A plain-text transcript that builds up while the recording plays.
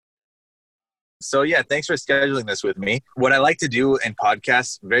So yeah, thanks for scheduling this with me. What I like to do in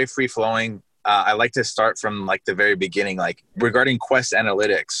podcasts, very free flowing. I like to start from like the very beginning, like regarding Quest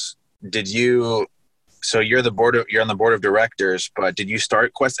Analytics. Did you? So you're on the board of directors, but did you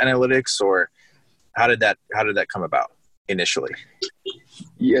start Quest Analytics, or how did that come about initially?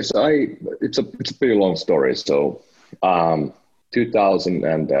 Yes, it's a pretty long story. So,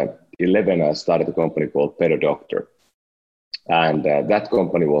 2011, I started a company called Better Doctor, and that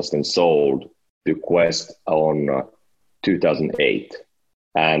company was then sold to Quest on 2008,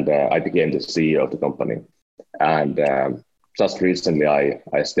 and I became the CEO of the company. And just recently,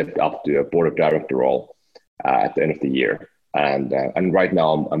 I stepped up to a board of director role at the end of the year, and right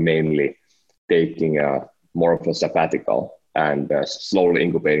now I'm mainly taking more of a sabbatical and slowly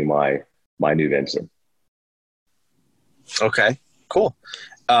incubating my new venture. Okay, cool.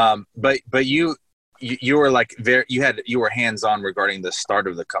 But you were like you were hands on regarding the start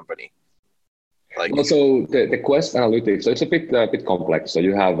of the company. Like, well, so the Quest Analytics, so it's a bit complex. So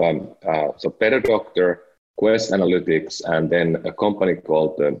you have so Better Doctor, Quest Analytics, and then a company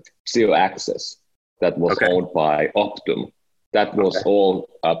called CEO Access that was owned by Optum. That was all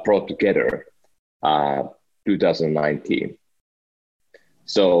brought together 2019.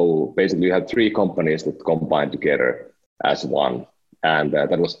 So basically, you have three companies that combined together as one, and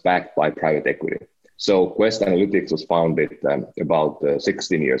that was backed by private equity. So Quest Analytics was founded about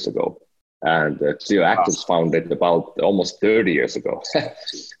 16 years ago, and CEO Access was founded about almost 30 years ago.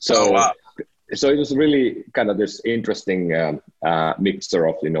 So it was really kind of this interesting mixture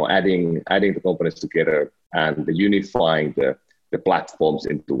of adding the companies together and unifying the platforms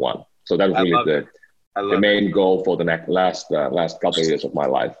into one. So that was really the main goal for the last couple of years of my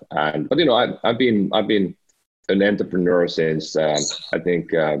life. But I've been an entrepreneur since I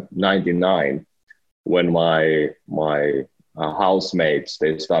think 99, when my housemates,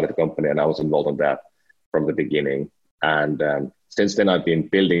 they started a company, and I was involved in that from the beginning. And since then, I've been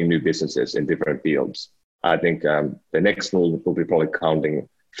building new businesses in different fields. I think the next will be probably counting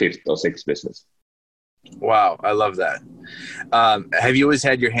fifth or sixth business. Wow, I love that. Have you always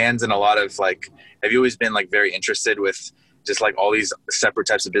had your hands in a lot of have you always been very interested with just all these separate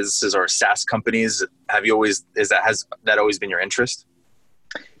types of businesses or SaaS companies? Has that always been your interest?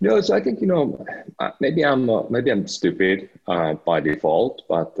 No, so I think, maybe I'm stupid by default,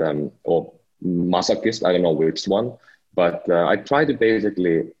 but, or masochist, I don't know which one, but I try to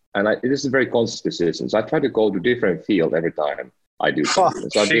basically, and it is a very conscious decision. So I try to go to different field every time I do something.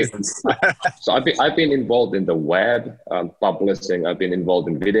 So I've been involved in the web, publishing. I've been involved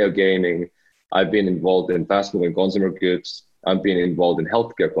in video gaming. I've been involved in fast-moving consumer goods. I've been involved in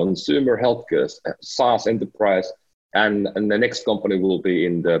healthcare, consumer healthcare, SaaS enterprise, and the next company will be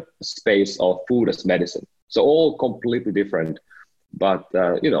in the space of food as medicine. So all completely different. But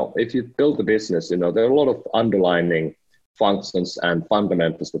if you build a business, there are a lot of underlying functions and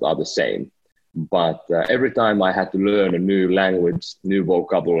fundamentals that are the same. But every time I had to learn a new language, new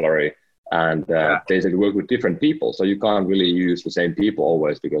vocabulary, and basically work with different people. So you can't really use the same people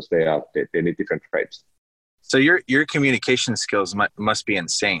always, because they need different traits. So your communication skills must be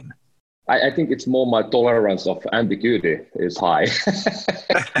insane. I think it's more my tolerance of ambiguity is high.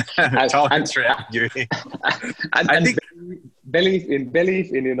 Tolerance for ambiguity. I think belief in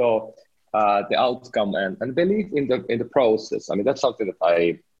the outcome and belief in the process. I mean, that's something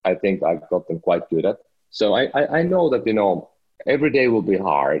that I think I've gotten quite good at. So I know that every day will be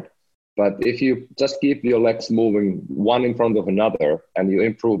hard, but if you just keep your legs moving one in front of another and you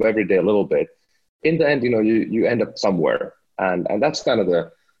improve every day a little bit, in the end, you end up somewhere. And that's kind of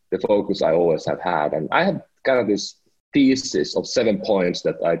the focus I always have had. And I have kind of this thesis of 7 points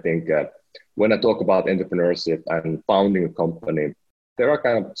that I think when I talk about entrepreneurship and founding a company, there are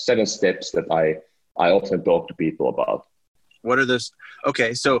kind of 7 steps that I often talk to people about. What are those?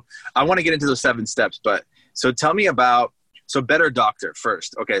 Okay, so I want to get into those 7 steps, but so tell me about, Better Doctor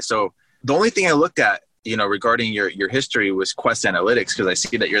first. Okay, so the only thing I looked at, regarding your history was Quest Analytics, because I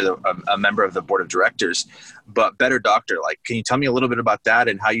see that you're a member of the board of directors. But Better Doctor, can you tell me a little bit about that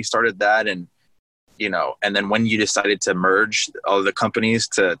and how you started that, and and then when you decided to merge all of the companies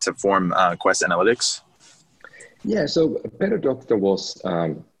to form Quest Analytics? Yeah, so Better Doctor was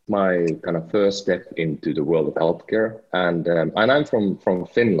my kind of first step into the world of healthcare, and I'm from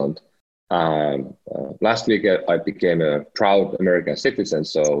Finland. Last week I became a proud American citizen,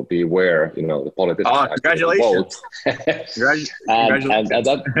 so beware, the politicians. Oh, congratulations! and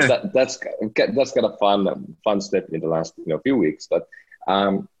that's kind of fun step in the last few weeks. But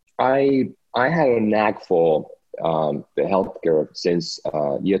I had a knack for the healthcare since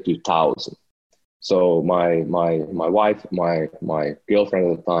year 2000. So my wife, my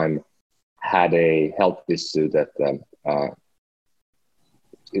girlfriend at the time, had a health issue that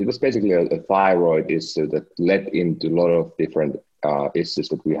it was basically a thyroid issue that led into a lot of different issues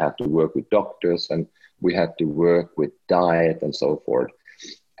that we had to work with doctors and we had to work with diet and so forth.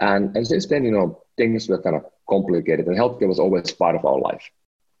 And since then, things were kind of complicated and healthcare was always part of our life.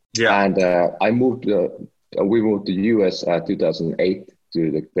 Yeah. And we moved to US 2008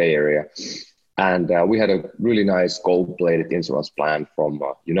 to the Bay Area. And we had a really nice gold-plated insurance plan from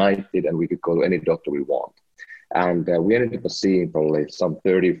United, and we could go to any doctor we want. And we ended up seeing probably some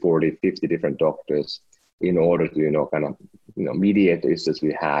 30, 40, 50 different doctors in order to, mediate the issues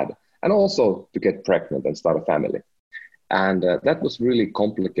we had, and also to get pregnant and start a family. And that was really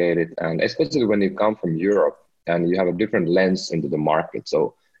complicated. And especially when you come from Europe and you have a different lens into the market.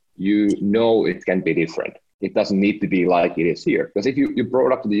 So it can be different. It doesn't need to be like it is here. Because if you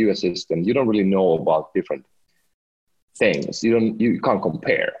brought up to the US system, you don't really know about different things. You can't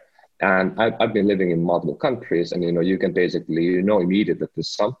compare. And I've been living in multiple countries, and you can basically immediately that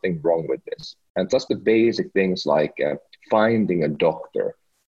there's something wrong with this. And just the basic things like finding a doctor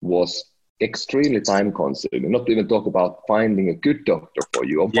was extremely time consuming. Not to even talk about finding a good doctor for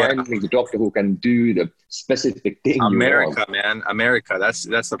you, or finding a doctor who can do the specific thing America, you want. Man, America.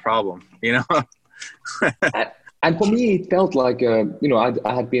 That's the problem. And for me, it felt like, I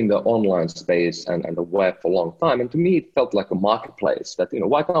had been in the online space and the web for a long time. And to me, it felt like a marketplace that,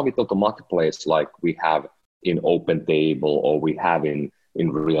 why can't we build a marketplace like we have in Open Table or we have in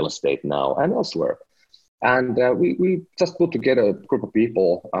real estate now and elsewhere? And we just put together a group of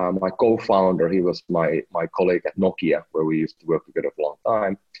people. My co-founder, he was my colleague at Nokia, where we used to work together for a long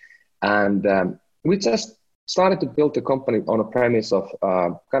time. And we just started to build the company on a premise of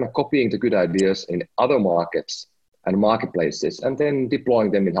kind of copying the good ideas in other markets and marketplaces, and then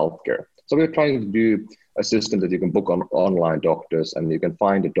deploying them in healthcare. So we're trying to do a system that you can book on online doctors and you can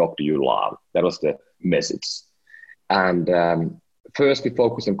find a doctor you love. That was the message. And first, we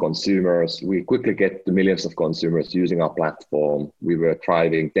focus on consumers. We quickly get the millions of consumers using our platform. We were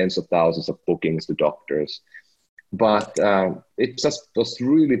driving tens of thousands of bookings to doctors. But it just was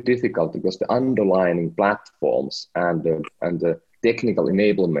really difficult because the underlying platforms and the technical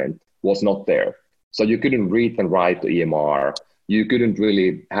enablement was not there. So you couldn't read and write the EMR. You couldn't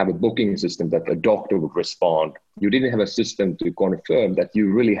really have a booking system that a doctor would respond. You didn't have a system to confirm that you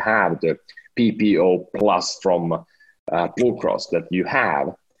really have the PPO plus from Blue Cross that you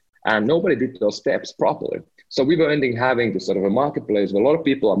have. And nobody did those steps properly. So we were having this sort of a marketplace where a lot of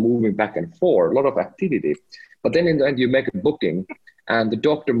people are moving back and forth, a lot of activity. But then in the end, you make a booking and the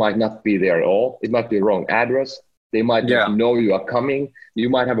doctor might not be there at all. It might be a wrong address. They might not know you are coming. You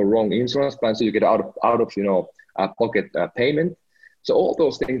might have a wrong insurance plan, so you get out of pocket payment. So all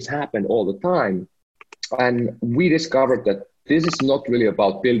those things happen all the time. And we discovered that this is not really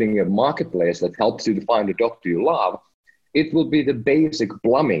about building a marketplace that helps you to find a doctor you love. It will be the basic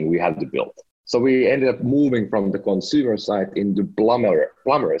plumbing we had to build. So we ended up moving from the consumer side into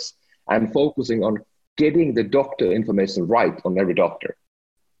plumbers and focusing on getting the doctor information right on every doctor.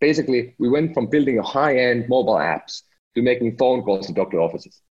 Basically, we went from building a high-end mobile apps to making phone calls to doctor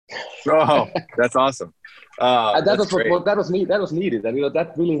offices. Oh, that's awesome. And that was needed. And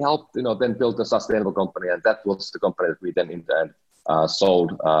that really helped, then build a sustainable company. And that was the company that we then in the end sold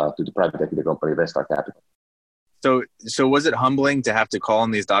to the private equity company, Vestar Capital. So was it humbling to have to call in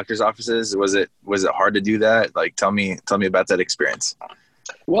these doctors' offices? Was it hard to do that? Like, tell me about that experience.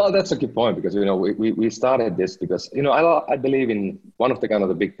 Well, that's a good point because, we started this because, I believe in one of the kind of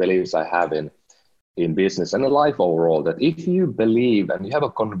the big beliefs I have in business and in life overall, that if you believe and you have a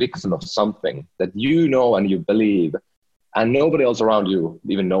conviction of something that and you believe and nobody else around you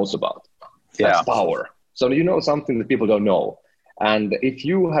even knows about, that's power. So something that people don't know. And if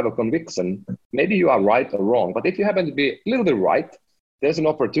you have a conviction, maybe you are right or wrong, but if you happen to be a little bit right, there's an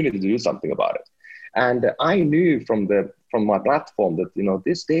opportunity to do something about it. And I knew from my platform that,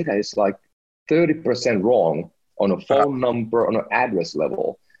 this data is like 30% wrong on a phone number, on an address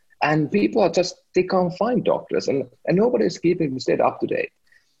level. And people are they can't find doctors and nobody is keeping this data up to date.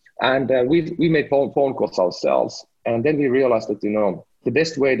 And we made phone calls ourselves. And then we realized that, the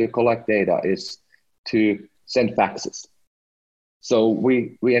best way to collect data is to send faxes. So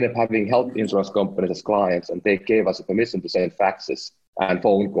we ended up having health insurance companies as clients, and they gave us a permission to send faxes and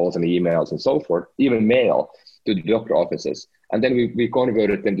phone calls and emails and so forth, even mail to the doctor offices. And then we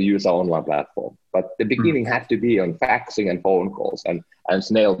converted them to use our online platform. But the beginning had to be on faxing and phone calls and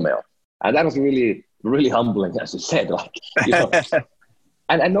snail mail. And that was really, really humbling, as you said.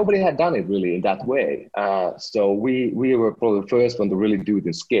 And nobody had done it really in that way. So we were probably the first one to really do it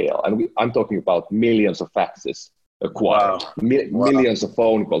in scale. And I'm talking about millions of faxes acquire. Wow. Wow. Millions of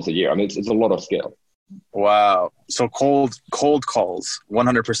phone calls a year. I mean, it's a lot of scale. Wow. So cold calls,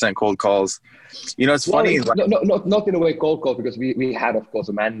 100% cold calls. You know, it's Well, funny. not in a way cold call, because we had, of course,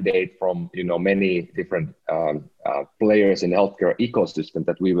 a mandate from many different players in the healthcare ecosystem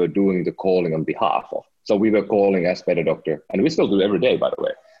that we were doing the calling on behalf of. So we were calling as Better Doctor, and we still do every day, by the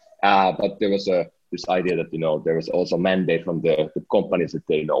way. But there was this idea that there was also a mandate from the companies that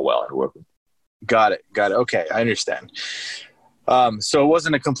they know well and work with. Got it. Okay, I understand. So it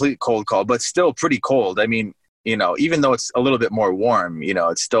wasn't a complete cold call, but still pretty cold. I mean, even though it's a little bit more warm,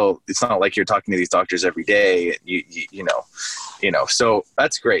 it's not like you're talking to these doctors every day. So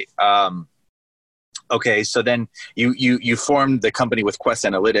that's great. Okay. So then you formed the company with Quest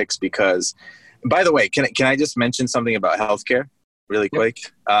Analytics because, by the way, can I just mention something about healthcare really quick?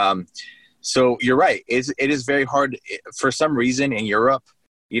 Yep. So you're right. It is very hard for some reason in Europe.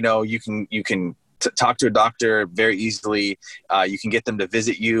 You can talk to a doctor very easily. You can get them to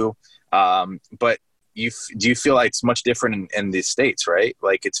visit you. But do you feel like it's much different in the States, right?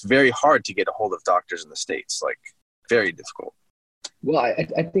 Like it's very hard to get a hold of doctors in the States, like very difficult. Well, I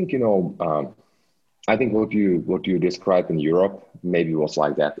think, I think what you described in Europe maybe was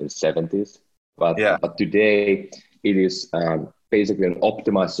like that in the 70s. But today it is basically an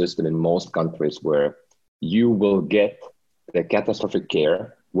optimized system in most countries where you will get the catastrophic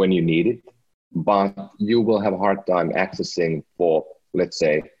care when you need it, but you will have a hard time accessing for, let's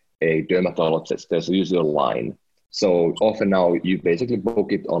say, a dermatologist. There's usually a line. So often now you basically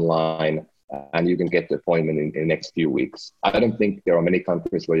book it online and you can get the appointment in the next few weeks. I don't think there are many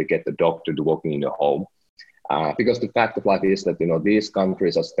countries where you get the doctor to walk in your home because the fact of life is that, these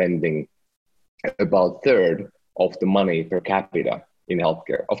countries are spending about a third of the money per capita in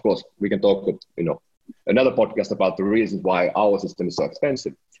healthcare. Of course, we can talk, another podcast about the reasons why our system is so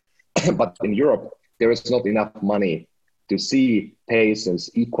expensive. But in Europe, there is not enough money to see patients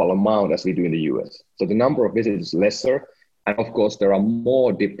equal amount as we do in the US. So the number of visits is lesser. And of course, there are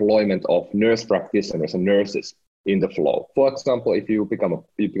more deployment of nurse practitioners and nurses in the flow. For example, if you become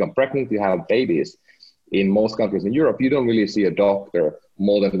pregnant, you have babies, in most countries in Europe, you don't really see a doctor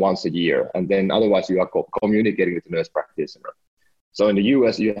more than once a year. And then otherwise you are communicating with the nurse practitioner. So in the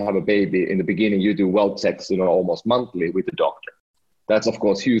US, you have a baby. In the beginning, you do well checks, almost monthly with the doctor. That's, of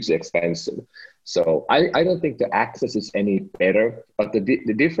course, hugely expensive. So I don't think the access is any better. But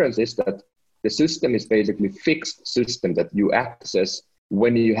the difference is that the system is basically a fixed system that you access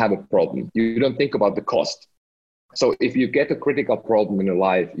when you have a problem. You don't think about the cost. So if you get a critical problem in your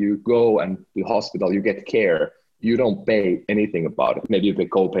life, you go and to the hospital, you get care. You don't pay anything about it. Maybe you pay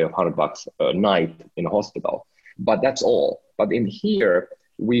copay of $100 a night in a hospital, but that's all. But in here,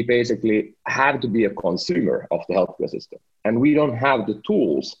 we basically have to be a consumer of the healthcare system. And we don't have the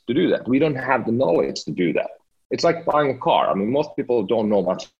tools to do that. We don't have the knowledge to do that. It's like buying a car. I mean, most people don't know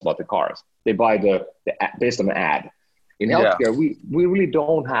much about the cars. They buy the based on an ad. In healthcare, we really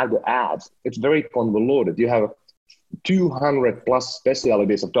don't have the ads. It's very convoluted. You have 200 plus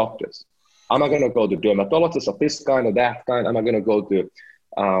specialties of doctors. Am I going to go to dermatologist of this kind or that kind? Am I going to go to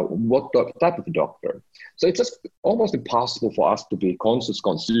what type of doctor? So it's just almost impossible for us to be conscious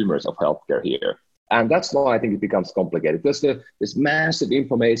consumers of healthcare here. And that's why I think it becomes complicated. There's this massive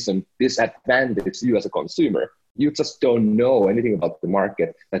information disadvantage you as a consumer. You just don't know anything about the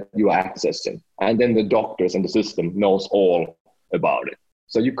market that you are accessing. And then the doctors and the system knows all about it.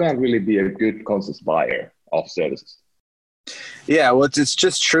 So you can't really be a good conscious buyer of services. Yeah, well, it's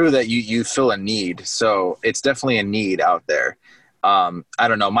just true that you feel a need. So it's definitely a need out there. I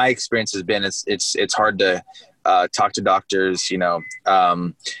don't know. My experience has been it's hard to talk to doctors,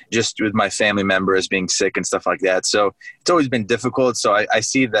 just with my family members being sick and stuff like that. So it's always been difficult. So I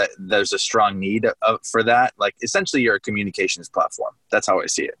see that there's a strong need for that. Like essentially you're a communications platform. That's how I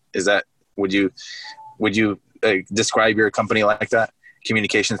see it. Is that, would you describe your company like that?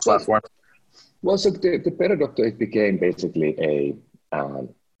 Communications platform? Well, so the Better Doctor, it became basically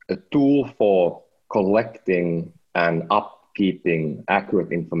a tool for collecting and upkeeping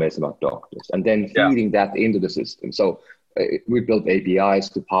accurate information about doctors and then feeding that into the system. So we built APIs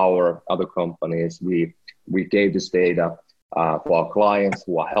to power other companies. We gave this data for our clients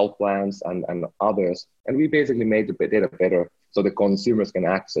who are health plans and others. And we basically made the data better so the consumers can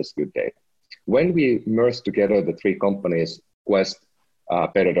access good data. When we merged together the three companies, Quest,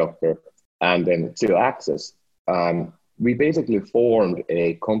 Better Doctor, and then Zero Access, we basically formed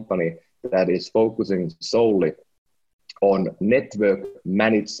a company that is focusing solely on network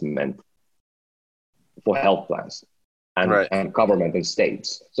management for health plans and government and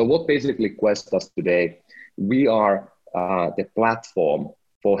states. So what basically Quest does today, we are the platform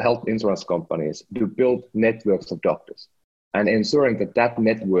for health insurance companies to build networks of doctors and ensuring that that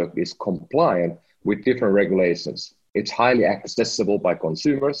network is compliant with different regulations. It's highly accessible by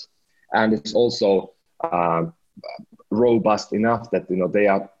consumers, and it's also robust enough that they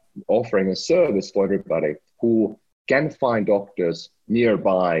are offering a service for everybody who can find doctors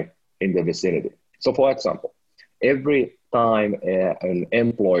nearby in the vicinity. So, for example, every time an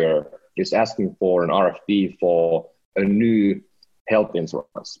employer is asking for an RFP for a new health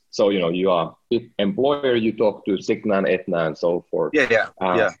insurance. So, you are employer, you talk to Cigna and Aetna and so forth.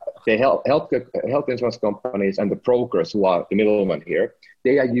 The health insurance companies and the brokers who are the middlemen here,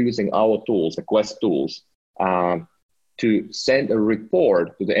 they are using our tools, the Quest tools, to send a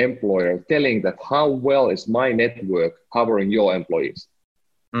report to the employer telling that how well is my network covering your employees.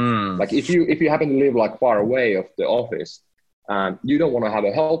 Like if you happen to live like far away of the office, you don't want to have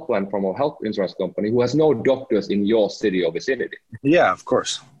a health plan from a health insurance company who has no doctors in your city or vicinity. Yeah, of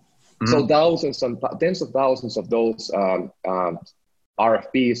course. So thousands and tens of thousands of those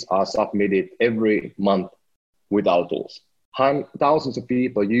RFPs are submitted every month with our tools. Thousands of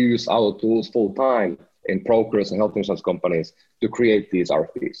people use our tools full time in brokers and health insurance companies to create these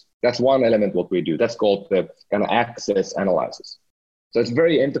RFPs. That's one element what we do. That's called the kind of access analysis. So it's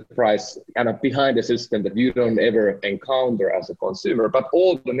very enterprise kind of behind the system that you don't ever encounter as a consumer, but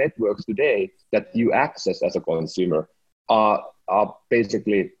all the networks today that you access as a consumer are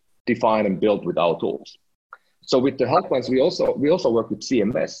basically defined and built with our tools. So with the health plans, we also work with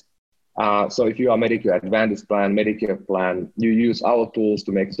CMS. So if you are Medicare Advantage plan, Medicare plan, you use our tools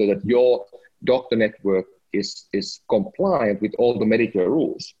to make sure that your doctor network is compliant with all the Medicare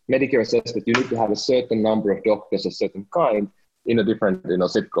rules. Medicare says that you need to have a certain number of doctors, a certain kind, in a different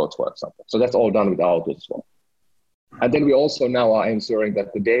zip codes, for example. So that's all done with our tools as well. And then we also now are ensuring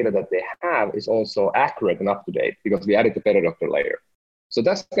that the data that they have is also accurate and up to date because we added the Better Doctor layer. So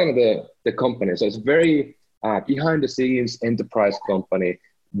that's kind of the company. So it's very behind the scenes enterprise company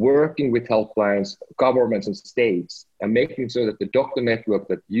working with health plans, governments and states and making sure that the doctor network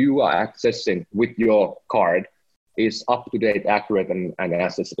that you are accessing with your card is up to date, accurate and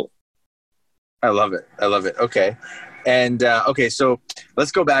accessible. I love it. Okay. And okay, so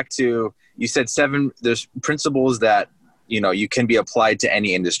let's go back to, you said there's principles that, you can be applied to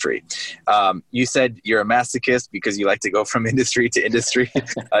any industry. You said you're a masochist because you like to go from industry to industry,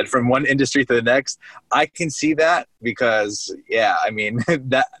 from one industry to the next. I can see that because,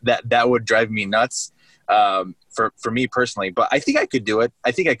 that would drive me nuts for me personally. But I think I could do it.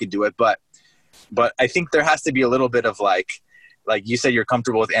 But I think there has to be a little bit of like you said, you're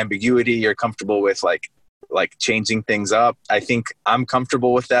comfortable with ambiguity. You're comfortable with like changing things up. I think I'm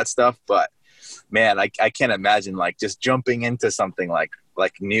comfortable with that stuff, but man, I can't imagine like just jumping into something like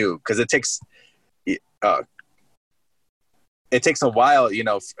new, because it takes a while,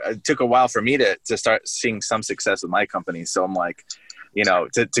 it took a while for me to start seeing some success with my company. So I'm like,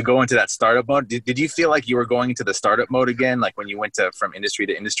 to go into that startup mode, did you feel like you were going into the startup mode again? Like when you went from industry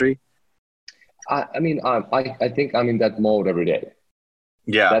to industry? I think I'm in that mode every day.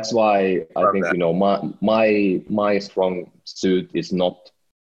 Yeah. That's why I think, my strong suit is not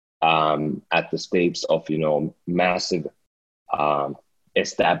at the stage of, massive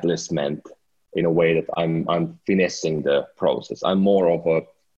establishment in a way that I'm finessing the process. I'm more of a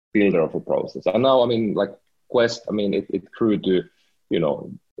builder of a process. And now, like Quest, it grew to,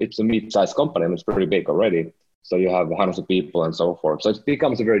 it's a mid-sized company and it's pretty big already. So you have hundreds of people and so forth. So it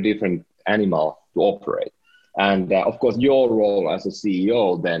becomes a very different animal to operate. And of course, your role as a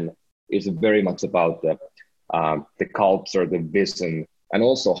CEO then is very much about the culture, the vision, and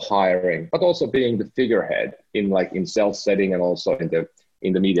also hiring, but also being the figurehead in sales setting and also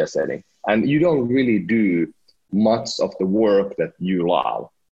in the media setting. And you don't really do much of the work that you love.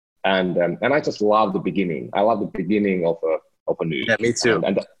 And I just love the beginning. I love the beginning of a new. Yeah, me too.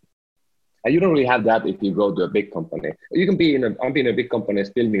 And you don't really have that if you go to a big company. You can be in a big company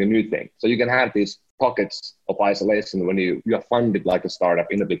building a new thing. So you can have these pockets of isolation when you are funded like a startup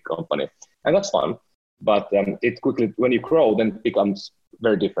in a big company. And that's fun. But it quickly, when you grow, then it becomes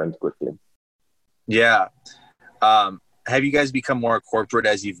very different quickly. Yeah. Have you guys become more corporate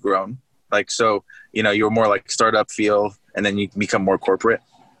as you've grown? Like, so, you were more like startup feel and then you become more corporate?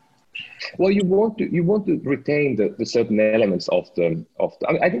 Well, you want to retain the certain elements of the.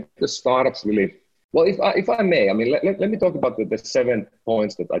 I think the startups really. Well, if I may, let me talk about the 7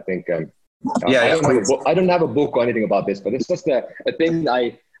 points that I think. I don't have a book or anything about this, but it's just a thing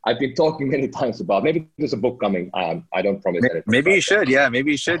I've been talking many times about. Maybe there's a book coming. I don't promise anything. Maybe you should. Yeah,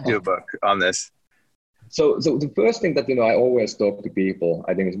 maybe you should do a book on this. So the first thing that, I always talk to people,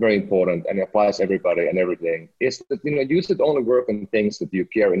 I think is very important and it applies to everybody and everything, is that, you should only work on things that you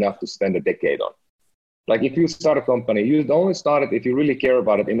care enough to spend a decade on. Like if you start a company, you only start it if you really care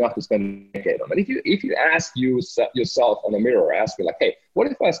about it enough to spend a decade on it. If you ask yourself on a mirror, ask me like, hey, what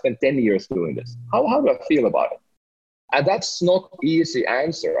if I spend 10 years doing this? How do I feel about it? And that's not easy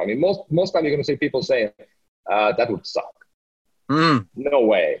answer. I mean, most time you're going to see people saying, that would suck. No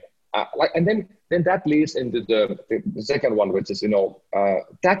way. And then that leads into the second one, which is,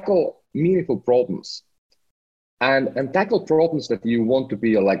 tackle meaningful problems and tackle problems that you want to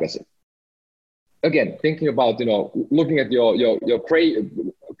be a legacy. Again, thinking about, looking at your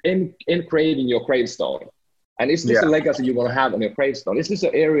engraving your gravestone. And is this a legacy you want to have on your gravestone? Is this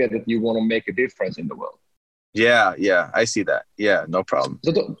an area that you want to make a difference in the world? Yeah, I see that. Yeah, no problem.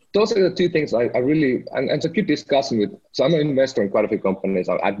 So those are the two things I really, and it's a good discussion with, so I'm an investor in quite a few companies.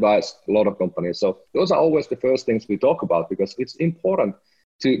 I advise a lot of companies. So those are always the first things we talk about, because it's important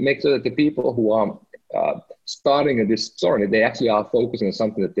to make sure that the people who are starting this journey, they actually are focusing on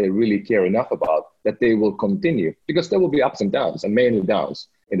something that they really care enough about, that they will continue, because there will be ups and downs, and mainly downs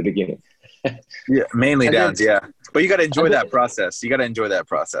in the beginning. Yeah, mainly downs, yeah. But you got to enjoy that process. You got to enjoy that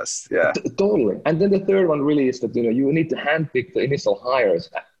process, yeah. Totally. And then the third one really is that, you need to handpick the initial hires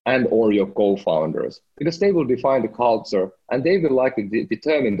and or your co-founders, because they will define the culture and they will likely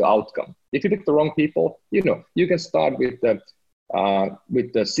determine the outcome. If you pick the wrong people, you can start with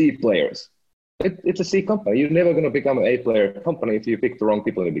the C players. It's a C company. You're never going to become an A-player company if you pick the wrong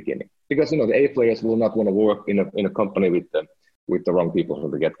people in the beginning, because the A players will not want to work in a company with the wrong people from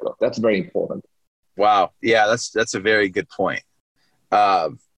the get-go. That's very important. Wow. Yeah, that's a very good point.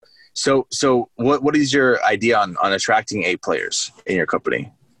 So what is your idea on attracting A players in your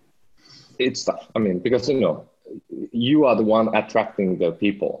company? It's tough. I mean, because you are the one attracting the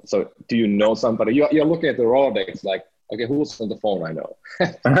people. So do you know somebody? You're looking at the Rolodex like, okay, who's on the phone I know?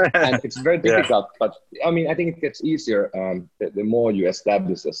 And it's very difficult. Yeah. But I mean, I think it gets easier the more you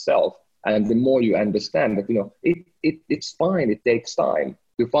establish yourself and the more you understand that, it's fine. It takes time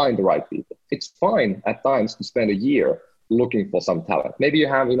to find the right people. It's fine at times to spend a year looking for some talent. Maybe you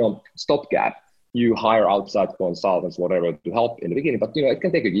have, stopgap. You hire outside consultants, whatever, to help in the beginning. But, it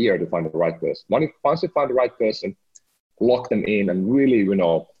can take a year to find the right person. Once you find the right person, lock them in and really,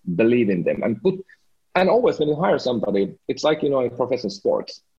 believe in them. And always when you hire somebody, it's like, in professional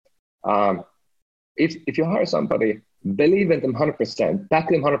sports. If you hire somebody, believe in them 100%, back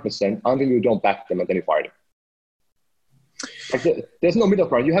them 100% until you don't back them and then you fire them. Like there's no middle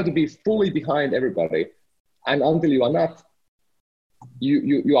ground. You have to be fully behind everybody. And until you are not,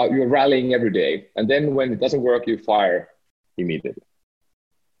 you're rallying every day. And then when it doesn't work, you fire immediately.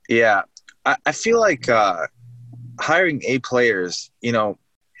 Yeah. I feel like hiring A players,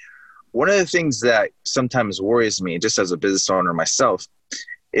 one of the things that sometimes worries me, just as a business owner myself,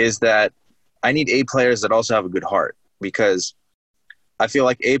 is that I need A players that also have a good heart, because I feel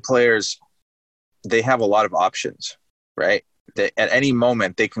like A players, they have a lot of options, right? That at any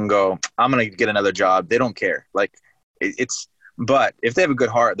moment they can go, I'm going to get another job. They don't care. Like but if they have a good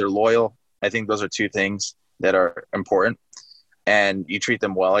heart, they're loyal. I think those are two things that are important, and you treat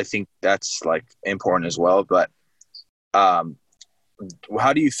them well. I think that's like important as well. But,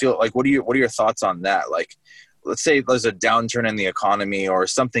 how do you feel? Like, what are your thoughts on that? Like, let's say there's a downturn in the economy or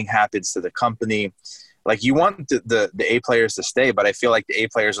something happens to the company. Like, you want the A players to stay, but I feel like the A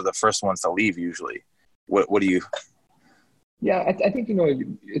players are the first ones to leave usually. What do you? Yeah, I think,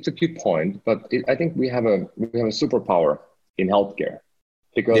 it's a good point, but I think we have a superpower in healthcare,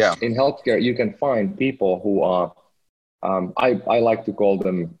 because in healthcare, you can find people who are, I like to call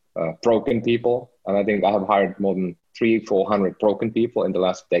them broken people. And I think I have hired more than 300-400 broken people in the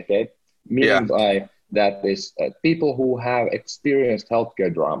last decade, meaning by that is people who have experienced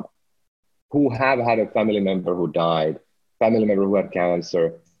healthcare drama, who have had a family member who died, family member who had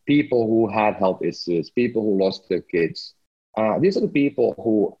cancer, people who had health issues, people who lost their kids. These are the people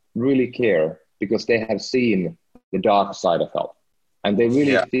who really care because they have seen the dark side of health. And they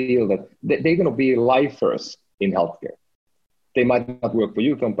really feel that they're going to be lifers in healthcare. They might not work for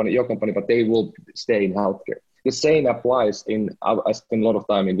your company, but they will stay in healthcare. The same applies I spend a lot of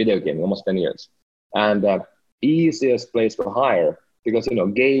time in video gaming, almost 10 years. And easiest place to hire, because,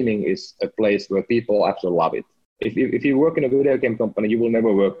 gaming is a place where people actually love it. If you work in a video game company, you will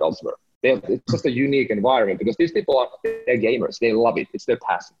never work elsewhere. It's just a unique environment because these people they're gamers. They love it. It's their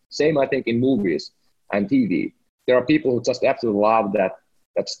passion. Same, I think, in movies and TV. There are people who just absolutely love that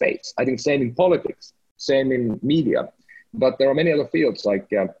space. I think same in politics, same in media. But there are many other fields like,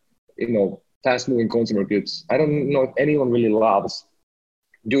 fast-moving consumer goods. I don't know if anyone really loves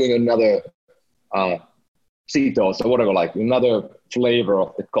doing another Cetos or whatever, like another flavor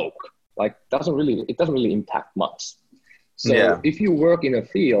of the Coke. Like it doesn't really impact much. So if you work in a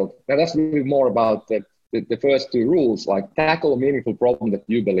field, now that's really more about the first two rules, like tackle a meaningful problem that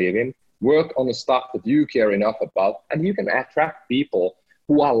you believe in, work on the stuff that you care enough about, and you can attract people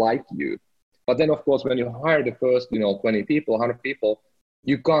who are like you. But then, of course, when you hire the first, 20 people, 100 people,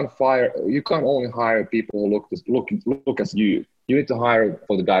 you can't only hire people who look as you. You need to hire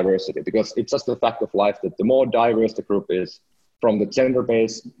for the diversity, because it's just the fact of life that the more diverse the group is, from the gender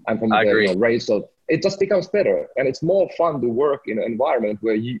base and from the racial, it just becomes better. And it's more fun to work in an environment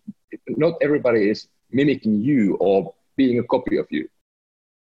where not everybody is mimicking you or being a copy of you.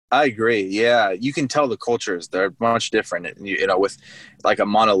 I agree. Yeah. You can tell the cultures, they're much different, with like a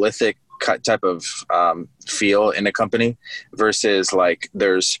monolithic type of feel in a company versus like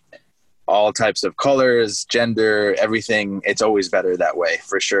there's all types of colors, gender, everything. It's always better that way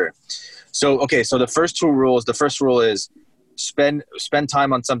for sure. So, okay. So the first rule is spend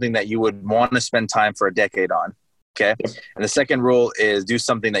time on something that you would want to spend time for a decade on. Okay. Yep. And the second rule is do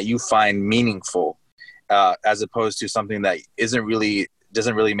something that you find meaningful, as opposed to something that doesn't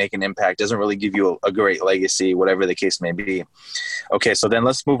really make an impact, doesn't really give you a great legacy, whatever the case may be. Okay. So then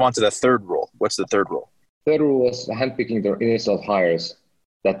let's move on to the third rule. What's the third rule? Third rule was handpicking the initial hires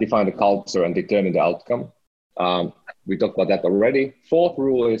that define the culture and determine the outcome. We talked about that already. Fourth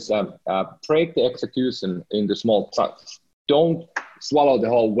rule is break the execution into small chunks. Don't swallow the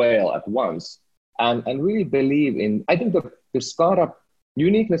whole whale at once, and really believe in, I think the startup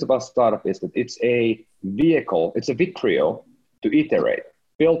uniqueness about startup is that it's a vehicle, it's a vitriol to iterate,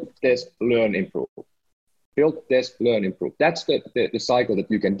 build, test, learn, improve. Build, test, learn, improve. That's the cycle that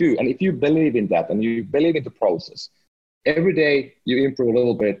you can do. And if you believe in that and you believe in the process, every day you improve a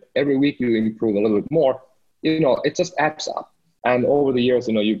little bit, every week you improve a little bit more, it just adds up. And over the years,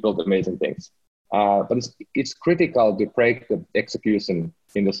 you build amazing things. But it's critical to break the execution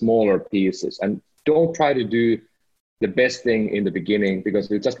into smaller pieces, and don't try to do the best thing in the beginning, because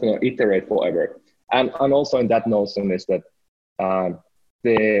you're just going to iterate forever. And also in that notion is that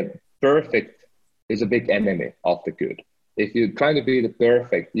the perfect is a big enemy of the good. If you're trying to be the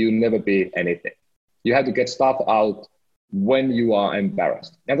perfect, you'll never be anything. You have to get stuff out when you are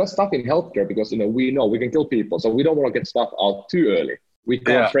embarrassed. And that's stuff in healthcare, because we know we can kill people, so we don't want to get stuff out too early. We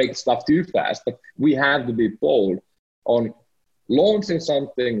can't break stuff too fast, but we have to be bold on launching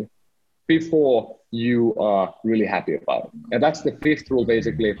something before you are really happy about it. And that's the fifth rule,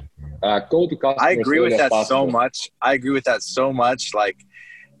 basically. Go to customers. I agree with that so much. Like,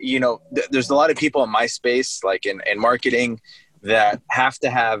 there's a lot of people in my space, like in marketing, that have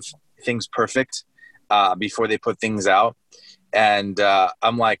to have things perfect before they put things out. And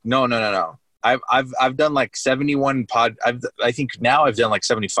I'm like, no. I've done like 71 I think now I've done like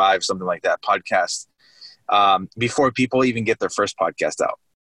 75, something like that, podcasts before people even get their first podcast out.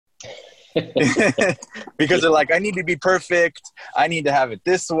 Because they're like, I need to be perfect. I need to have it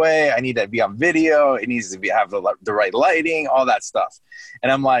this way. I need to be on video. It needs to have the right lighting, all that stuff.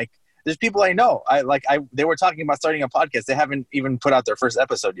 And I'm like, there's people I know. They were talking about starting a podcast. They haven't even put out their first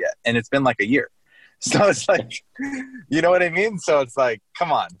episode yet, and it's been like a year. So it's like, you know what I mean? So it's like,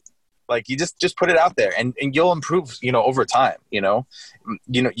 come on. Like, you just put it out there, and you'll improve, over time,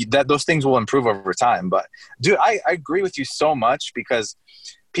 that those things will improve over time. But dude, I agree with you so much, because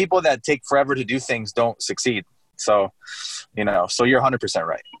people that take forever to do things don't succeed. So, so you're 100%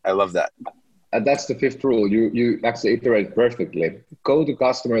 right. I love that. And that's the fifth rule. You actually iterate perfectly. Go to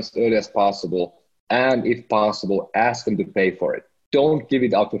customers as early as possible. And if possible, ask them to pay for it. Don't give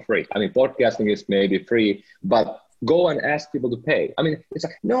it out for free. I mean, podcasting is maybe free, but go and ask people to pay. I mean, it's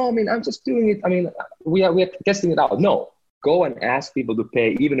like, no, I'm just doing it. I mean, we are testing it out. No, go and ask people to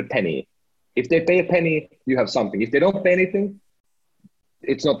pay even a penny. If they pay a penny, you have something. If they don't pay anything,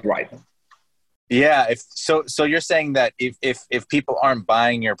 it's not right. Yeah. So you're saying that if people aren't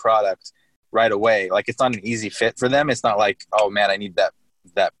buying your product right away, like it's not an easy fit for them. It's not like, oh man, I need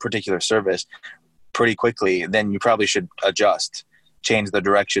that particular service pretty quickly. Then you probably should change the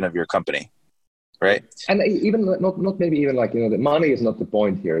direction of your company. Right. And even not maybe even like, the money is not the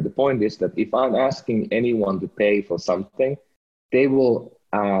point here. The point is that if I'm asking anyone to pay for something, they will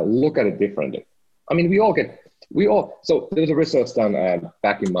look at it differently. I mean, so there was a research done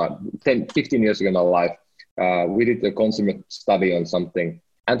back in 15 years ago in my life. We did a consumer study on something.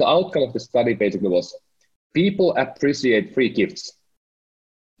 And the outcome of the study basically was people appreciate free gifts.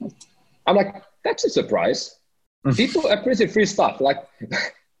 I'm like, that's a surprise. People appreciate free stuff. Like,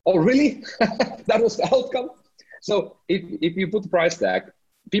 oh, really? That was the outcome? So if you put the price tag,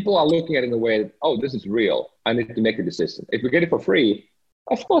 people are looking at it in a way that, oh, this is real. I need to make a decision. If we get it for free,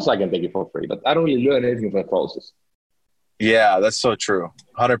 Of course I can take it for free, but I don't really learn anything from the process. Yeah, that's so true.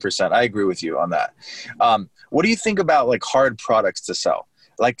 100%. I agree with you on that. What do you think about like hard products to sell?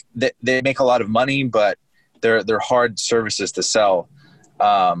 Like they make a lot of money, but they're hard services to sell,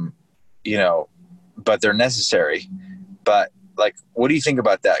 you know, but they're necessary. But like, what do you think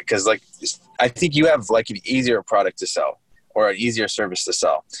about that? Because like, I think you have like an easier product to sell or an easier service to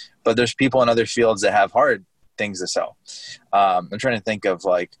sell, but there's people in other fields that have hard things to sell. I'm trying to think of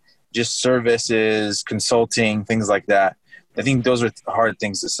like just services, consulting, things like that. I think those are hard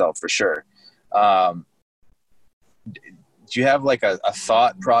things to sell for sure. Do you have like a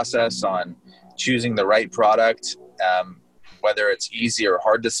thought process on choosing the right product, whether it's easy or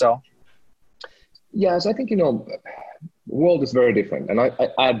hard to sell? Yes, I think, world is very different. And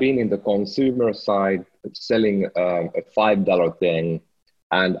I've been in the consumer side selling a $5 thing.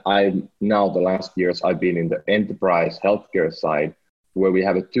 And I now the last years, I've been in the enterprise healthcare side where we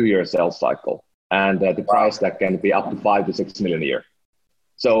have a 2-year sales cycle. And the price that can be up to 5 to 6 million a year.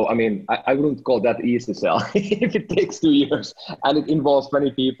 So, I mean, I wouldn't call that easy to sell if it takes 2 years and it involves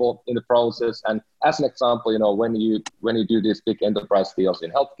many people in the process. And as an example, when you do these big enterprise deals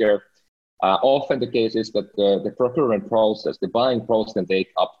in healthcare, often the case is that the procurement process, the buying process can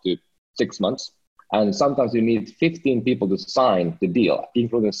take up to 6 months. And sometimes you need 15 people to sign the deal,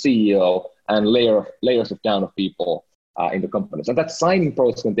 including the CEO and layers of down of people in the companies. And that signing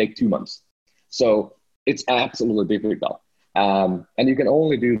process can take 2 months. So it's absolutely difficult. And you can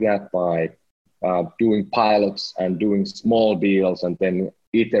only do that by doing pilots and doing small deals and then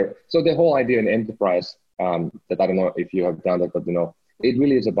either. So the whole idea in enterprise that I don't know if you have done that, but it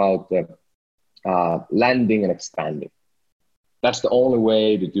really is about landing and expanding. That's the only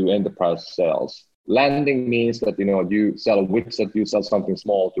way to do enterprise sales. Landing means that you sell a widget, you sell something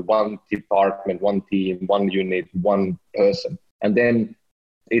small to one department, one team, one unit, one person, and then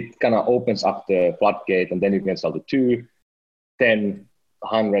it kind of opens up the floodgate, and then you can sell to 2, 10,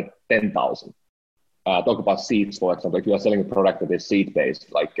 100, 10,000. Talk about seats, for example. If you are selling a product that is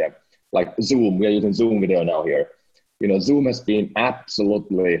seat-based, like Zoom, we are using Zoom video now here. Zoom has been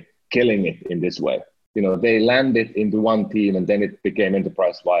absolutely killing it in this way. They landed into one team, and then it became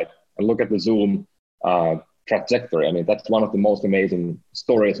enterprise-wide. And look at the Zoom trajectory. I mean, that's one of the most amazing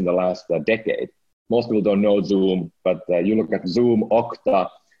stories in the last decade. Most people don't know Zoom, but you look at Zoom, Okta,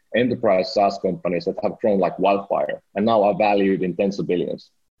 enterprise SaaS companies that have grown like wildfire and now are valued in tens of billions.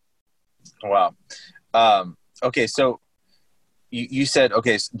 Wow. Okay. So you said,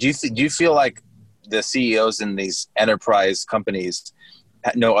 okay, so do you feel like the CEOs in these enterprise companies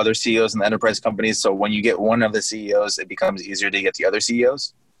know other CEOs in the enterprise companies? So when you get one of the CEOs, it becomes easier to get the other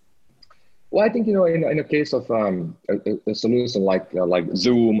CEOs? Well, I think, in a case of a solution like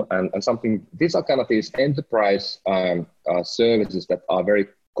Zoom and something, these are kind of these enterprise services that are very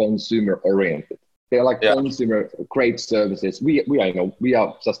consumer oriented. They're like consumer great services. We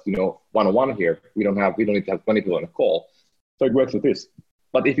are just one-on-one here. We don't need to have 20 people on a call. So it works with this.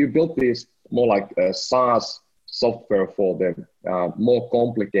 But if you build this more like a SaaS software for the more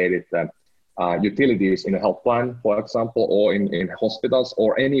complicated utilities in a health plan, for example, or in hospitals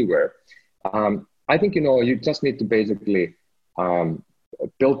or anywhere, I think you just need to basically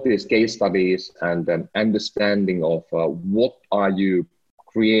build these case studies and an understanding of what are you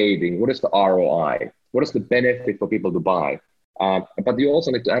creating, what is the ROI, what is the benefit for people to buy. But you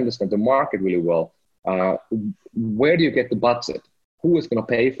also need to understand the market really well. Where do you get the budget? Who is going to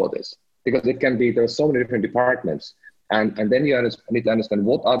pay for this? Because it can be, there's so many different departments. And then you need to understand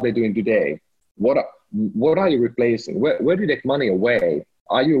what are they doing today? What are you replacing? Where do you take money away?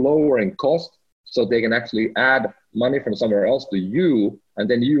 Are you lowering cost so they can actually add money from somewhere else to you, and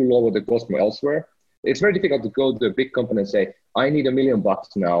then you lower the cost from elsewhere? It's very difficult to go to a big company and say, I need $1 million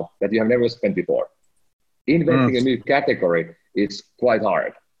now that you have never spent before. Inventing a new category is quite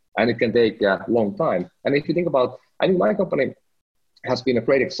hard, and it can take a long time. And if you think about, I think my company has been a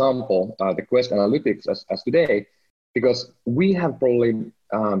great example, the Quest Analytics as today, because we have probably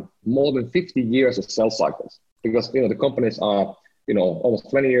more than 50 years of sales cycles, because the companies are almost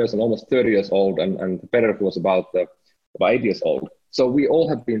 20 years and almost 30 years old, and the competitor was about 8 years old. So we all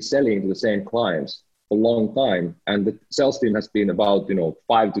have been selling to the same clients for a long time, and the sales team has been about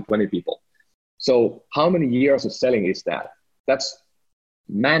 5 to 20 people. So how many years of selling is that? That's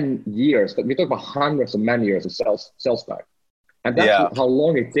man years, but we talk about hundreds of man years of sales time. And that's how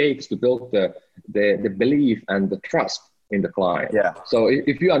long it takes to build the belief and the trust in the client. Yeah. So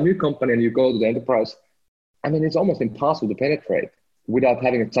if you are a new company and you go to the enterprise, I mean, it's almost impossible to penetrate without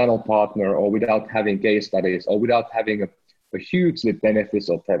having a channel partner or without having case studies or without having a hugely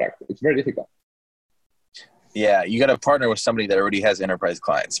beneficial product. It's very difficult. Yeah, you got to partner with somebody that already has enterprise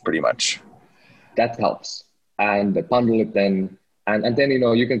clients, pretty much. That helps. And bundle it then. And then,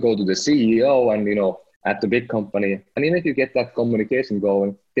 you can go to the CEO and, at the big company. And even if you get that communication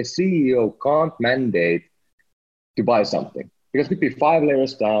going, the CEO can't mandate to buy something because it could be 5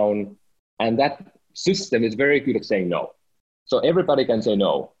 layers down. And that system is very good at saying no. So everybody can say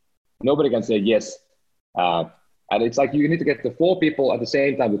no. Nobody can say yes. And it's like you need to get the 4 people at the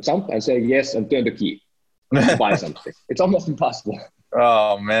same time with something and say yes and turn the key to buy something. It's almost impossible.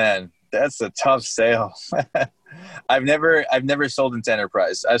 Oh man, that's a tough sale. I've never sold into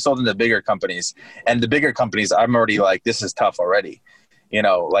enterprise. I've sold into bigger companies, and the bigger companies, I'm already like, this is tough already.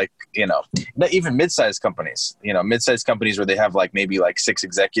 Not even mid-sized companies, mid-sized companies where they have like maybe like 6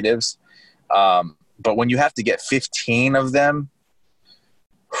 executives. But when you have to get 15 of them,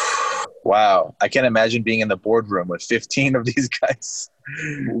 wow, I can't imagine being in the boardroom with 15 of these guys.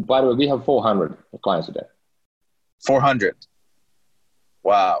 By the way, we have 400 clients today. 400.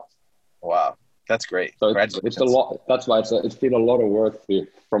 Wow. That's great. So it's a lot. That's why it's been a lot of work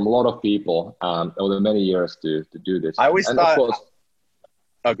from a lot of people over many years to do this. I always thought. Of course,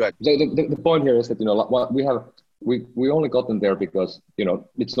 oh, good. So the point here is that we only got them there because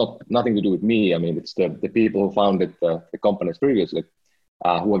it's nothing to do with me. I mean, it's the people who founded the companies previously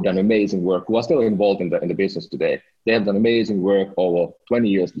who have done amazing work, who are still involved in the business today. They have done amazing work over 20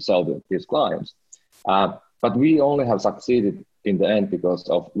 years to sell to these clients. But we only have succeeded in the end because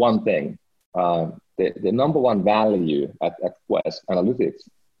of one thing. The number one value at Quest Analytics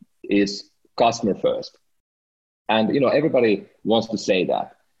is customer first. And, everybody wants to say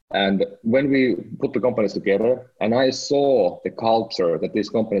that. And when we put the companies together and I saw the culture that these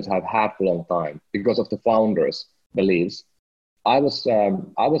companies have had for a long time because of the founders' beliefs, I was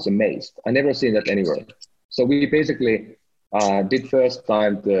amazed. I never seen that anywhere. So we basically did first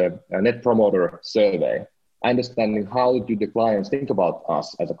time the Net Promoter Survey, understanding how do the clients think about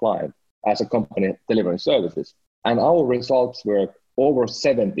us as a client, as a company delivering services. And our results were over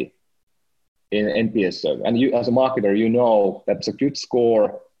 70 in NPS survey. And you, as a marketer, that's a good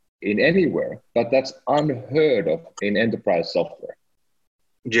score in anywhere, but that's unheard of in enterprise software.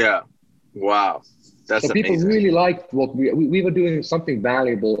 Yeah. Wow. That's so people amazing. Really liked what we were doing something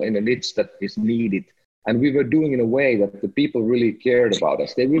valuable in a niche that is needed. And we were doing in a way that the people really cared about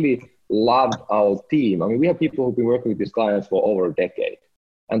us. They really loved our team. I mean, we have people who've been working with these clients for over a decade,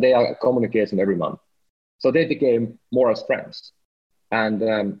 and they are communicating every month. So they became more as friends. And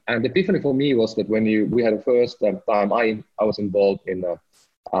the epiphany for me was that when we had the first time I was involved in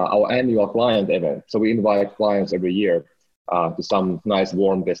our annual client event. So we invite clients every year to some nice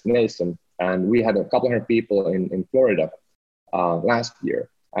warm destination. And we had a couple hundred people in Florida last year.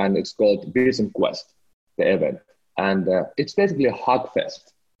 And it's called Vision Quest, the event. And it's basically a hug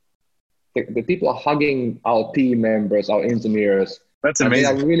fest. The people are hugging our team members, our engineers. That's amazing.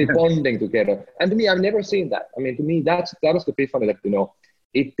 And they are really bonding together. And to me, I've never seen that. I mean, to me, that was the epiphany that,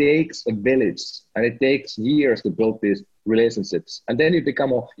 it takes a village and it takes years to build these relationships. And then you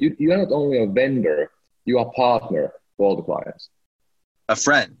become you're not only a vendor, you are a partner for all the clients. A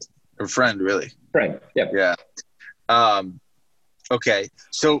friend, really. Friend, yeah. Yeah. Okay.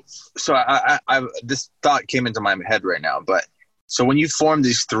 So I this thought came into my head right now, but so when you formed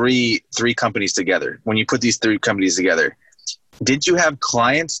these three companies together, when you put these 3 companies together, did you have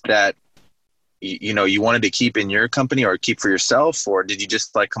clients that you wanted to keep in your company or keep for yourself, or did you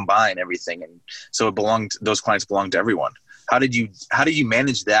just like combine everything and so those clients belonged to everyone? How did you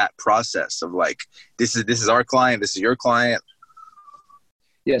manage that process of like this is our client, this is your client?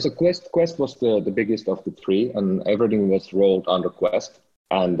 Yeah, so Quest was the biggest of the 3, and everything was rolled under Quest,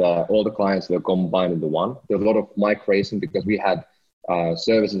 and all the clients were combined into one. There was a lot of migration because we had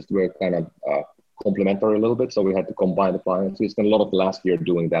services that were kind of complementary a little bit, so we had to combine the clients. We spent a lot of the last year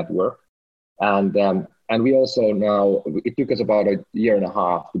doing that work. And we also now, it took us about a year and a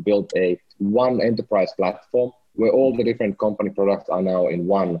half to build one enterprise platform where all the different company products are now in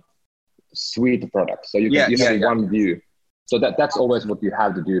one suite of products. So you have one view. So that's always what you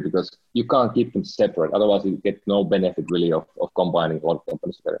have to do because you can't keep them separate. Otherwise you get no benefit really of combining all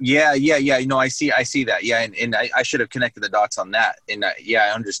companies together. Yeah. I see that. Yeah. And I should have connected the dots on that. And I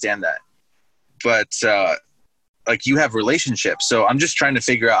understand that. But like you have relationships. So I'm just trying to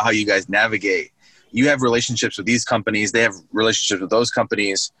figure out how you guys navigate. You have relationships with these companies. They have relationships with those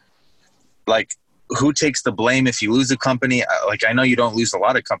companies. Like who takes the blame if you lose a company? Like, I know you don't lose a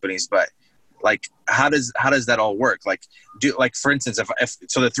lot of companies, but like, how does that all work? Like for instance, if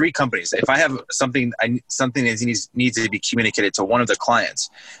so the 3 companies, if I have something that needs to be communicated to one of the clients,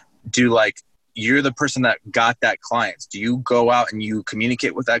 you're the person that got that client. Do you go out and you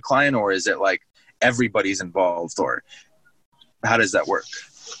communicate with that client, or is it like everybody's involved, or how does that work?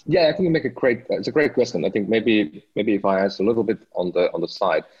 Yeah, I think you make it's a great question. I think maybe if I answer a little bit on the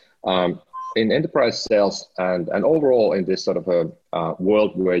side, in enterprise sales and overall in this sort of a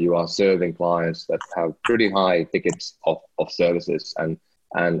world where you are serving clients that have pretty high tickets of services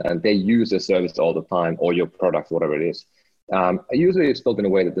and they use the service all the time, or your product, whatever it is. Usually it's built in a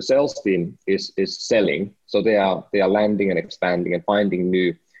way that the sales team is selling, so they are landing and expanding and finding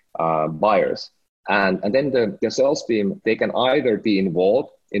new buyers, and then the sales team, they can either be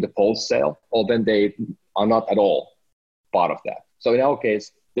involved in the post sale, or then they are not at all part of that. So in our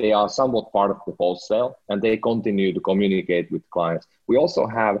case, they are somewhat part of the post sale, and they continue to communicate with clients. We also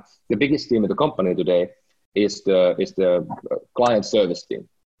have the biggest team in the company today is the client service team.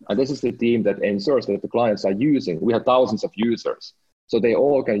 And this is the team that ensures that the clients are using. We have thousands of users, so they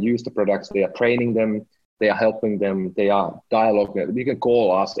all can use the products. They are training them, they are helping them, they are dialoguing. You can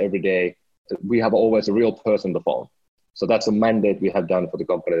call us every day. We have always a real person on the phone. So that's a mandate we have done for the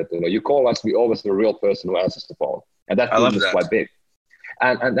company, that you call us, we always have a real person who answers the phone. And that team is quite big.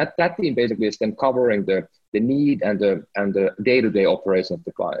 And that team basically is then covering the need and the day-to-day operation of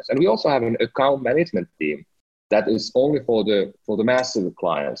the clients. And we also have an account management team that is only for the massive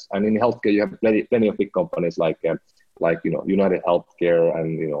clients. And in healthcare, you have plenty of big companies like United Healthcare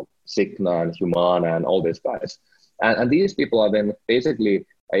and Cigna and Humana and all these guys. And these people are then basically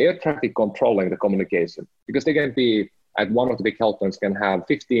air traffic controlling the communication, because they can be at one of the big health plans can have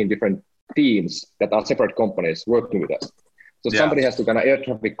 15 different teams that are separate companies working with us. So somebody has to kind of air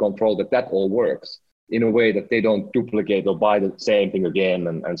traffic control that all works in a way that they don't duplicate or buy the same thing again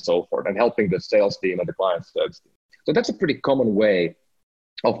and so forth, and helping the sales team and the client service team. So that's a pretty common way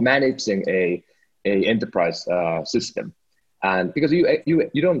of managing a enterprise system. And because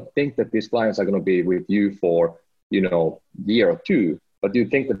you don't think that these clients are going to be with you for year or two, but you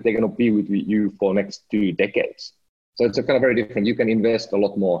think that they're going to be with you for next 2 decades. So it's a kind of very different. You can invest a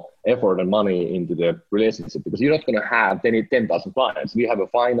lot more effort and money into the relationship, because you're not going to have 10,000 clients. We have a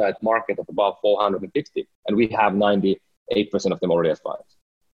finite market of about 450, and we have 98% of them already as clients.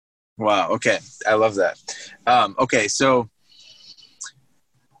 Wow. Okay. I love that. Okay. So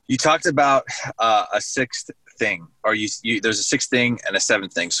you talked about a sixth thing, or there's a sixth thing and a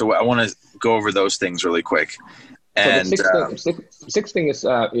seventh thing. So I want to go over those things really quick. And so the sixth thing is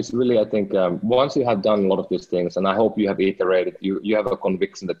really, I think, once you have done a lot of these things, and I hope you have iterated, you have a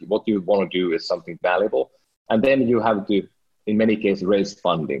conviction that what you want to do is something valuable, and then you have to, in many cases, raise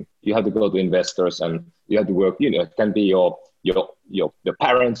funding. You have to go to investors, and you have to work. It can be your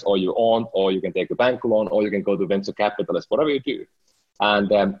parents or your aunt, or you can take a bank loan, or you can go to venture capitalists, whatever you do,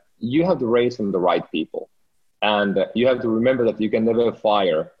 and you have to raise from the right people, and you have to remember that you can never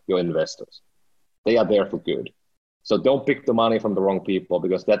fire your investors. They are there for good. So don't pick the money from the wrong people,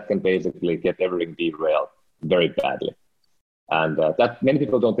 because that can basically get everything derailed very badly. And that many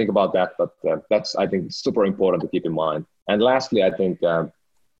people don't think about that, but that's, I think, super important to keep in mind. And lastly, I think,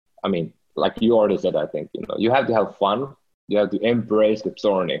 like you already said, I think, you have to have fun. You have to embrace the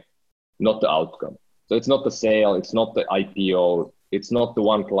journey, not the outcome. So it's not the sale, it's not the IPO, it's not the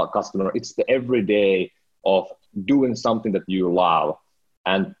one customer, it's the everyday of doing something that you love.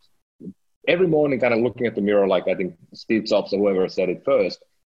 And every morning kind of looking at the mirror, like I think Steve Jobs or whoever said it first,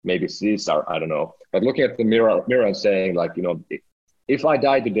 maybe Caesar, I don't know, but looking at the mirror and saying, like, if I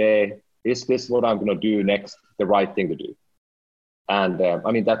die today, is this what I'm going to do next, the right thing to do? And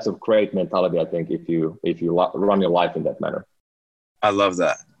that's a great mentality, I think, if you run your life in that manner. I love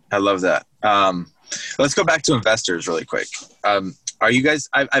that. Let's go back to investors really quick. Are you guys,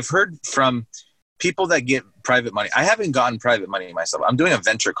 I've heard from people that get private money. I haven't gotten private money myself. I'm doing a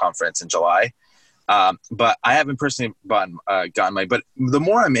venture conference in July, but I haven't personally gotten money. But the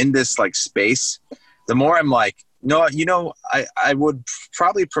more I'm in this like space, the more I'm like, no, I would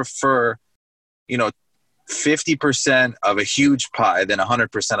probably prefer, 50% of a huge pie than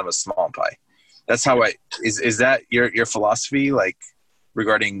 100% of a small pie. That's how is that your philosophy, like,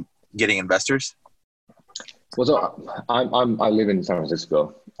 regarding getting investors? Well, so I live in San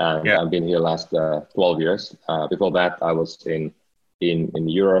Francisco, and I've been here last 12 years. Before that, I was in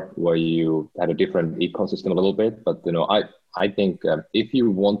Europe, where you had a different ecosystem a little bit. But I think if you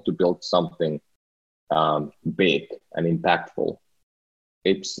want to build something big and impactful,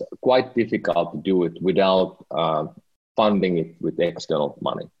 it's quite difficult to do it without funding it with external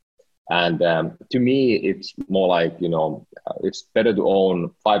money. And to me, it's more like it's better to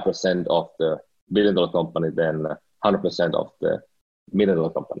own 5% of the billion-dollar company than 100% of the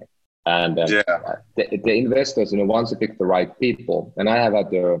million-dollar company. And the investors, once you pick the right people, and I have had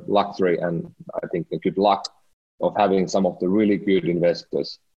the luxury and I think the good luck of having some of the really good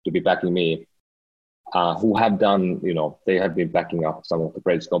investors to be backing me. who have done, they have been backing up some of the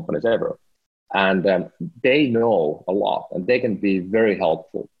greatest companies ever. And they know a lot and they can be very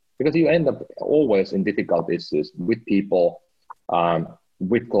helpful because you end up always in difficult issues with people,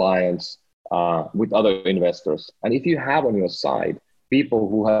 with clients, with other investors. And if you have on your side people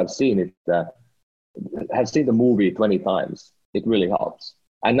who have seen it, have seen the movie 20 times, it really helps.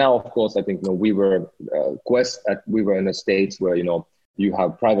 And now, of course, I think we were we were in a stage where you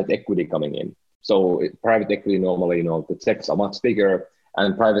have private equity coming in. So private equity normally, the checks are much bigger,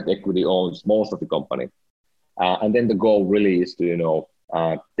 and private equity owns most of the company. And then the goal really is to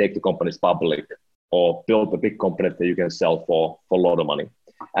take the companies public or build a big company that you can sell for a lot of money.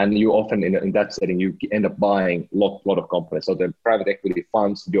 And you often in that setting you end up buying lot of companies. So the private equity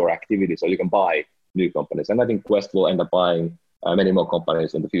funds your activity, so you can buy new companies. And I think Quest will end up buying many more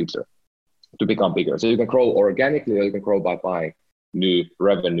companies in the future to become bigger. So you can grow organically, or you can grow by buying new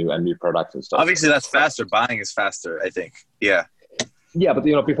revenue and new products and stuff. Obviously, that's faster. Buying is faster, I think. Yeah. Yeah, but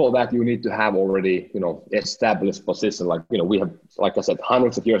before that, you need to have already established position. Like we have, like I said,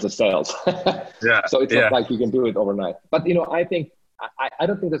 hundreds of years of sales. Yeah. So it's not like you can do it overnight. But I think I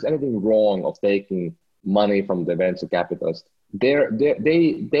don't think there's anything wrong of taking money from the venture capitalists.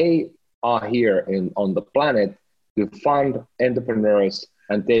 They are here on the planet to fund entrepreneurs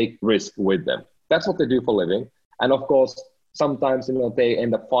and take risk with them. That's what they do for a living. And of course, sometimes they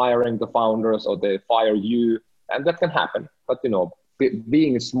end up firing the founders or they fire you, and that can happen. But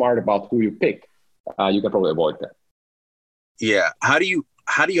being smart about who you pick, you can probably avoid that. Yeah. How do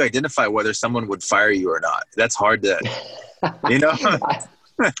you identify whether someone would fire you or not? That's hard to,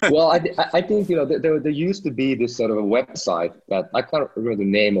 Well, I think there used to be this sort of a website that I can't remember the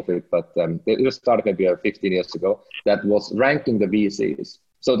name of it, but it started maybe 15 years ago, that was ranking the VCs.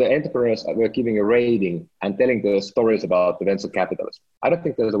 So the entrepreneurs were giving a rating and telling the stories about the venture capitalists. I don't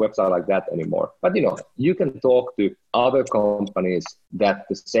think there's a website like that anymore. But you can talk to other companies that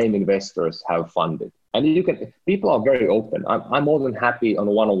the same investors have funded, and people are very open. I'm more than happy on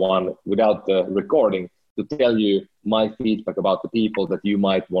a one-on-one without the recording to tell you my feedback about the people that you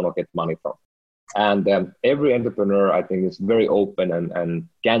might want to get money from. And every entrepreneur, I think, is very open and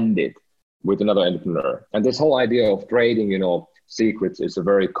candid with another entrepreneur. And this whole idea of trading, secrets is a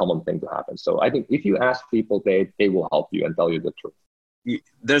very common thing to happen. So I think if you ask people, they will help you and tell you the truth.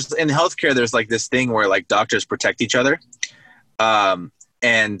 There's in healthcare, there's like this thing where like doctors protect each other.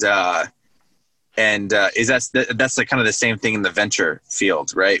 Is that's like kind of the same thing in the venture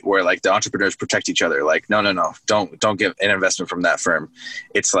field, right? Where like the entrepreneurs protect each other. Like, no, don't give an investment from that firm.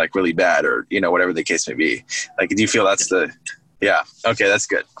 It's like really bad, or whatever the case may be. Like, do you feel that's yeah? Okay, that's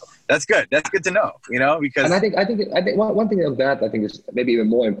good. That's good. That's good to know. Because and I think one thing of that I think is maybe even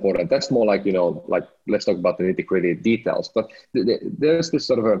more important. That's more like like let's talk about the nitty-gritty details. But there's this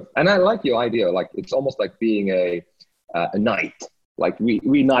sort of and I like your idea. Like it's almost like being a knight. Like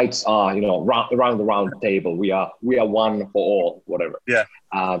we knights are, around the round table. We are one for all, whatever. Yeah.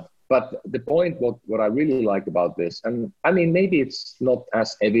 But the point, what I really like about this, and I mean, maybe it's not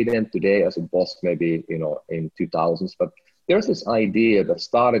as evident today as it was maybe, in 2000s, but there's this idea that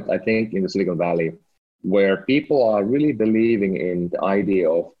started, I think, in the Silicon Valley, where people are really believing in the idea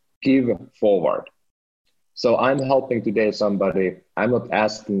of give forward. So I'm helping today somebody. I'm not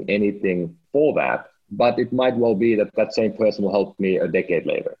asking anything for that. But it might well be that same person will help me a decade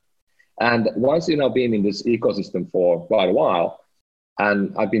later. And once you've now been in this ecosystem for quite a while,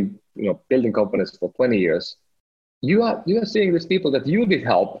 and I've been building companies for 20 years, you are seeing these people that you did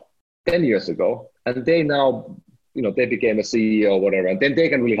help 10 years ago, and they now, they became a CEO or whatever, and then they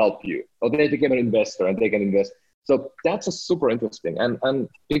can really help you. Or they became an investor and they can invest. So that's a super interesting. And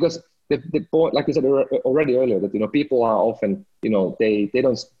because the point, like you said already earlier, that people are often they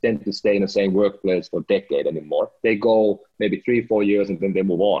don't tend to stay in the same workplace for a decade anymore. They go maybe 3-4 years and then they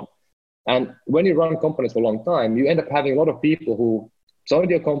move on. And when you run companies for a long time, you end up having a lot of people who joined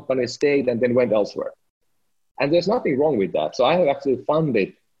your company, stayed, and then went elsewhere. And there's nothing wrong with that. So I have actually funded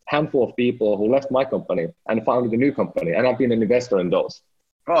a handful of people who left my company and founded a new company, and I've been an investor in those.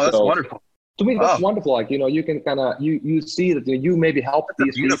 Oh, that's wonderful. To me, that's wonderful. Like, you can kind of, you see that you maybe help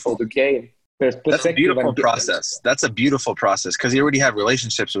these people to gain perspective. That's a beautiful process. That's a beautiful process because you already have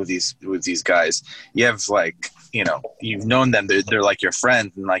relationships with these guys. You have like, you've known them. They're like your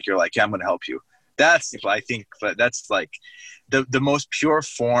friends, and like, you're like, yeah, I'm going to help you. I think that's like the most pure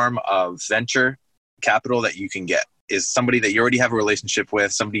form of venture capital that you can get is somebody that you already have a relationship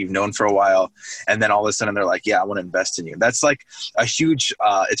with, somebody you've known for a while. And then all of a sudden they're like, yeah, I want to invest in you. That's like a huge,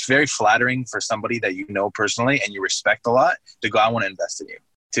 it's very flattering for somebody that you know personally and you respect a lot to go, I want to invest in you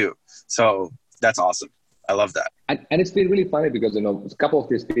too. So that's awesome. I love that. And it's been really funny because, you know, a couple of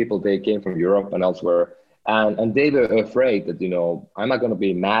these people, they came from Europe and elsewhere, and they were afraid that, you know, I'm not going to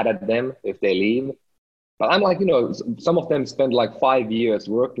be mad at them if they leave. But I'm like, you know, some of them spent like 5 years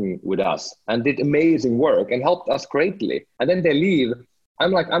working with us and did amazing work and helped us greatly. And then they leave.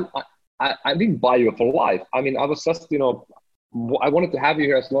 I'm like, I didn't buy you for life. I mean, I was just, you know, I wanted to have you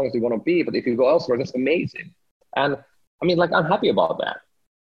here as long as you want to be, but if you go elsewhere, that's amazing. And I mean, like, I'm happy about that.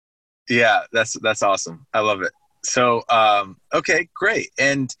 Yeah, that's awesome. I love it. So, okay, great.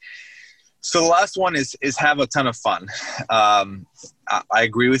 And so the last one is have a ton of fun. I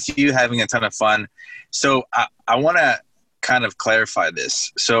agree with you, having a ton of fun. So I want to kind of clarify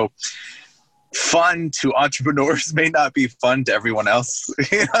this. So fun to entrepreneurs may not be fun to everyone else.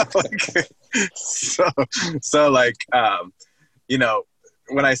 You know, like, so like, you know,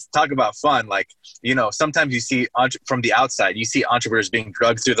 when I talk about fun, like, you know, sometimes you see from the outside, you see entrepreneurs being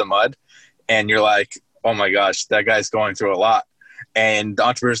dragged through the mud and you're like, oh my gosh, that guy's going through a lot. And the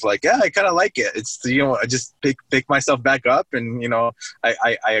entrepreneur's like, yeah, I kind of like it. It's, you know, I just pick myself back up and, you know,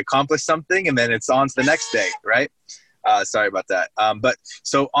 I accomplished something and then it's on to the next day. Right. Sorry about that. But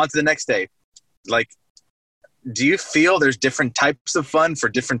so on to the next day, like, do you feel there's different types of fun for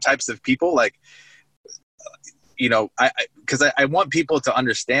different types of people? Like, you know, because I want people to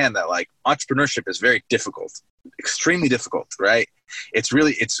understand that, like, entrepreneurship is very difficult, extremely difficult, right? It's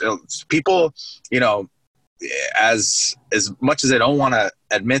really, it's people, you know, as much as they don't want to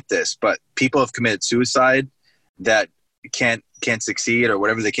admit this, but people have committed suicide that can't succeed or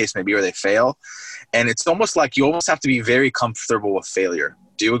whatever the case may be, or they fail. And it's almost like you almost have to be very comfortable with failure.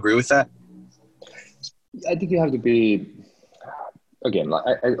 Do you agree with that? I think you have to be, again, like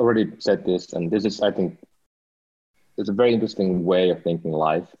I already said this, and this is, I think, it's a very interesting way of thinking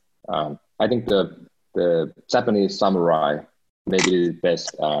life. I think the Japanese samurai maybe the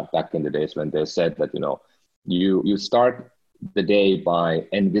best back in the days when they said that, you know, you start the day by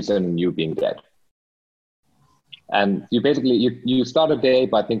envisioning you being dead. And you basically, you start a day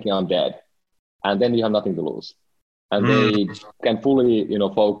by thinking I'm dead, and then you have nothing to lose. And they can fully, you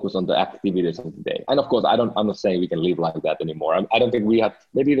know, focus on the activities of the day. And of course, I'm not saying we can live like that anymore. I don't think we have,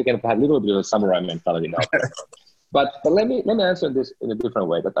 maybe we can have a little bit of a samurai mentality now. But let me answer this in a different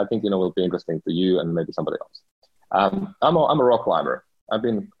way that I think, you know, will be interesting to you and maybe somebody else. I'm a rock climber. I've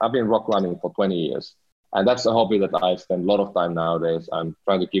been rock climbing for 20 years. And that's a hobby that I spend a lot of time nowadays. I'm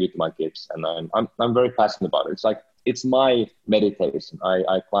trying to give it to my kids, and I'm very passionate about it. It's like, it's my meditation.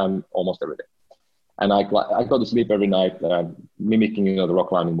 I climb almost every day. And I go to sleep every night mimicking, you know, the rock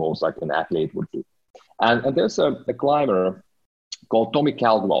climbing moves like an athlete would do. And there's a climber called Tommy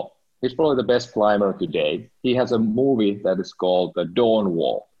Caldwell. He's probably the best climber today. He has a movie that is called The Dawn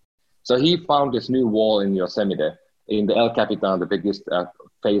Wall. So he found this new wall in Yosemite, in the El Capitan, the biggest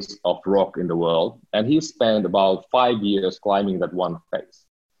face of rock in the world. And he spent about 5 years climbing that one face.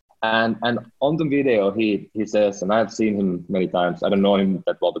 And on the video, he says, and I've seen him many times. I don't know him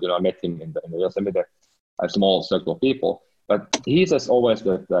that well, but, you know, I met him in the Yosemite, a small circle of people. But he says always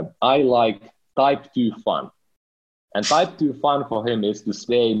that I like type 2 fun. And type 2 fun for him is to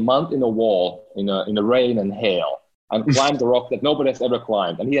stay a month in a wall in the rain and hail and climb the rock that nobody has ever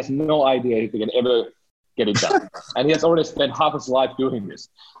climbed. And he has no idea if he can ever get it done. And he has already spent half his life doing this.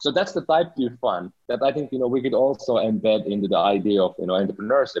 So that's the type 2 fun that I think, you know, we could also embed into the idea of, you know,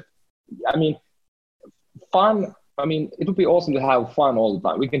 entrepreneurship. I mean, fun, I mean, it would be awesome to have fun all the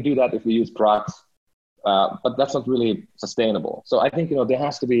time. We can do that if we use drugs, but that's not really sustainable. So I think, you know, there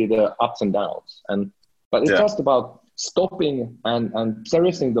has to be the ups and downs. But it's just about stopping and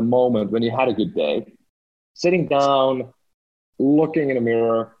cherishing the moment when you had a good day, sitting down, looking in a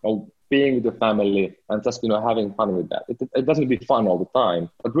mirror, or being with the family, and just, you know, having fun with that. It doesn't be fun all the time,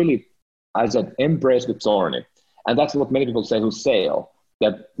 but really, as I said, embrace the journey. And that's what many people say who sail,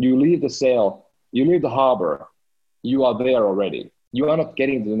 that you leave the harbor, you are there already. You are not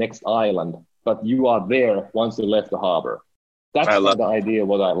getting to the next island, but you are there once you left the harbor. That's the idea,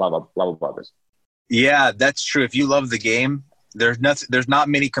 what I love about this. Yeah, that's true. If you love the game, there's not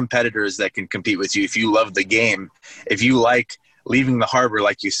many competitors that can compete with you if you love the game. If you like leaving the harbor,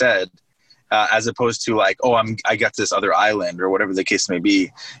 like you said, as opposed to like, oh, I got this other island or whatever the case may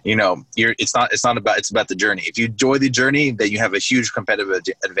be. You know, it's about the journey. If you enjoy the journey, then you have a huge competitive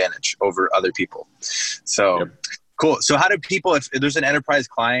advantage over other people. So Cool. So how do people, if there's an enterprise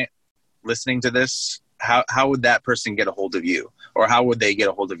client listening to this, how would that person get a hold of you, or how would they get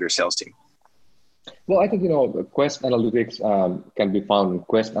a hold of your sales team? Well, I think, you know, Quest Analytics can be found in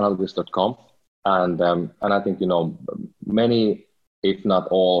questanalytics.com. And I think, you know, many, if not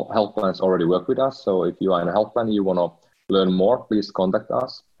all, health plans already work with us. So if you are in a health plan, you want to learn more, please contact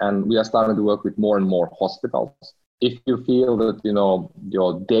us. And we are starting to work with more and more hospitals. If you feel that,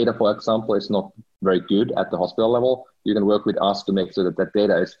 your data, for example, is not very good at the hospital level, you can work with us to make sure that that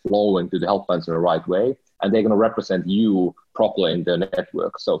data is flowing to the health plans in the right way, and they're going to represent you properly in their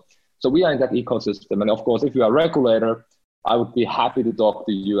network. So we are in that ecosystem. And of course, if you are a regulator, I would be happy to talk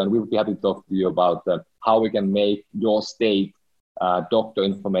to you, and we would be happy to talk to you about how we can make your state doctor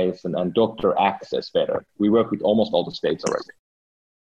information and doctor access better. We work with almost all the states already.